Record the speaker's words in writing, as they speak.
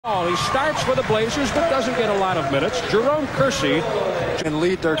Oh, he starts for the Blazers but doesn't get a lot of minutes. Jerome Kersey and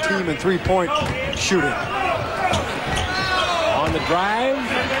lead their team in three-point shooting. On the drive,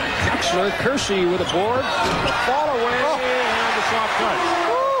 Drexler, Kersey with a board, the fall away, and the soft touch.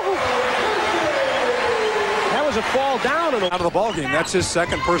 That was a fall down and Out of the ball game. That's his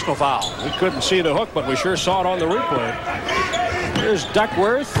second personal foul. We couldn't see the hook, but we sure saw it on the replay. Here's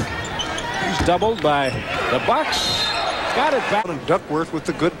Duckworth. He's doubled by the Bucks. Got it back. And Duckworth with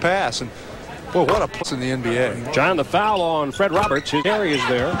the good pass. And boy, what a pass in the NBA. John, the foul on Fred Roberts. His carry is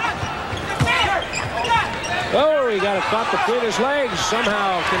there. Oh, he got it caught between his legs.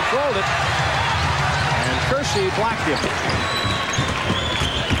 Somehow controlled it. And Kersey blocked him.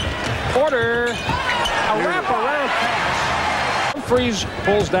 Porter, a wraparound pass. Humphries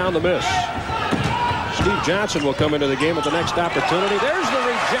pulls down the miss. Steve Johnson will come into the game at the next opportunity. There's the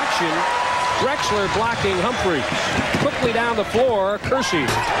rejection. Drexler blocking Humphries. Quickly down the floor, Kersey.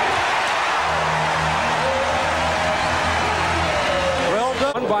 Well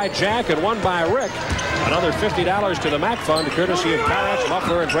done. One by Jack and one by Rick. Another $50 to the MAC Fund, courtesy of Pyrex,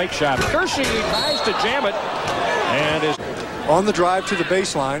 Muffler, and Brake Shop. Kersey tries to jam it and is on the drive to the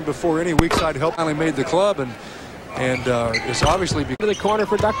baseline before any weak side help finally made the club, and it's obviously to the corner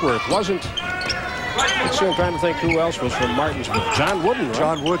for Duckworth. Wasn't. Let's see, I'm trying to think who else was from Martinsville. John Wooden, right?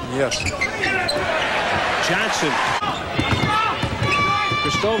 John Wooden, yes. Johnson.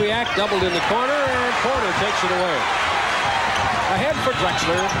 Kristoviak doubled in the corner, and Porter takes it away. Ahead for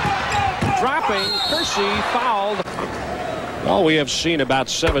Drexler. Dropping. Kersey fouled. Well, we have seen about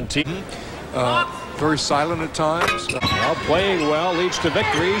 17. Very silent at times. Well, playing well leads to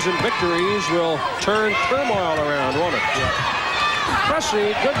victories, and victories will turn turmoil around, won't it? Yeah.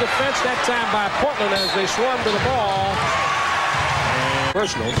 Kersey, good defense that time by Portland as they swarm to the ball. And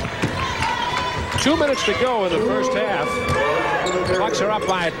personals. 2 minutes to go in the first half. The Bucks are up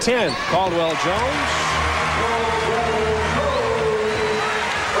by 10. Caldwell Jones.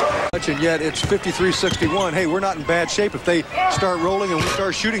 And yet it's 53-61. Hey, we're not in bad shape if they start rolling and we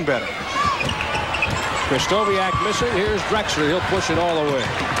start shooting better. Kristoviak missing. Here's Drexler. He'll push it all the way.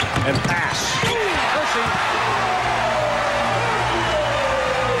 And pass. Kersey.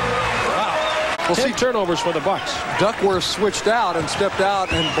 Wow. We'll 10 see turnovers for the Bucks. Duckworth switched out and stepped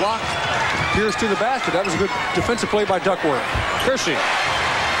out and blocked Pierce to the basket. That was a good defensive play by Duckworth. Kersey. A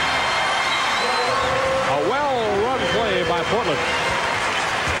well-run play by Portland.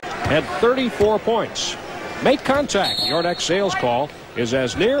 Had 34 points. Make contact. Your next sales call is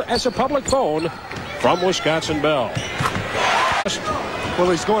as near as a public phone from Wisconsin Bell.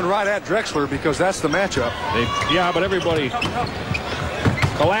 Well, he's going right at Drexler because that's the matchup. Yeah, but everybody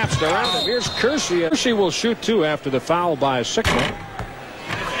collapsed around him. Here's Kersey. Kersey will shoot two after the foul by Sigma.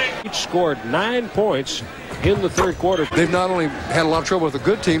 Each scored 9 points in the third quarter. They've not only had a lot of trouble with the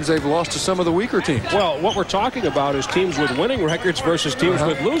good teams, they've lost to some of the weaker teams. Well, what we're talking about is teams with winning records versus teams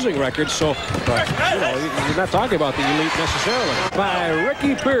with losing records. So, you know, you're not talking about the elite necessarily. By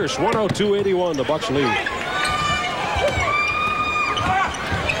Ricky Pierce, 102-81, the Bucks lead.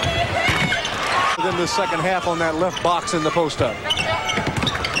 Within the second half on that left box in the post-up.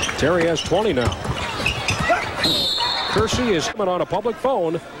 Terry has 20 now. Kersey is on a public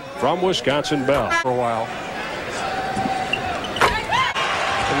phone from Wisconsin Bell. For a while.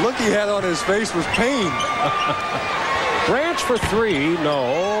 The look he had on his face was pain. Branch for three.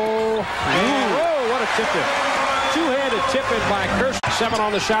 No. And, oh, what a tip-in. Two-handed tip-in by Kersey. 7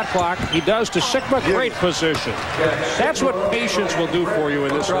 on the shot clock. He does to Sigma. Great position. That's what patience will do for you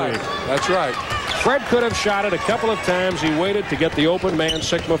in this league. That's right. Fred could have shot it a couple of times. He waited to get the open man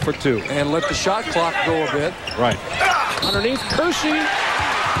Sigma for 2. And let the shot clock go a bit. Right. Underneath Kersey.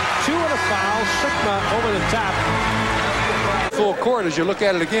 2 and a foul. Sigma over the top. Full court, as you look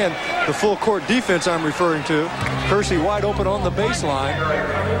at it again, the full court defense I'm referring to. Kersey wide open on the baseline.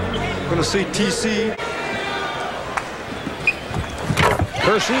 Going to see TC.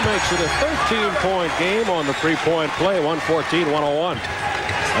 Kersey makes it a 13-point game on the three-point play. 114-101.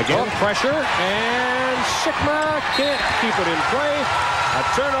 Again, pressure, and Sigma can't keep it in play. A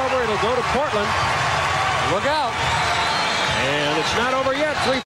turnover. It'll go to Portland. Look out. And it's not over yet.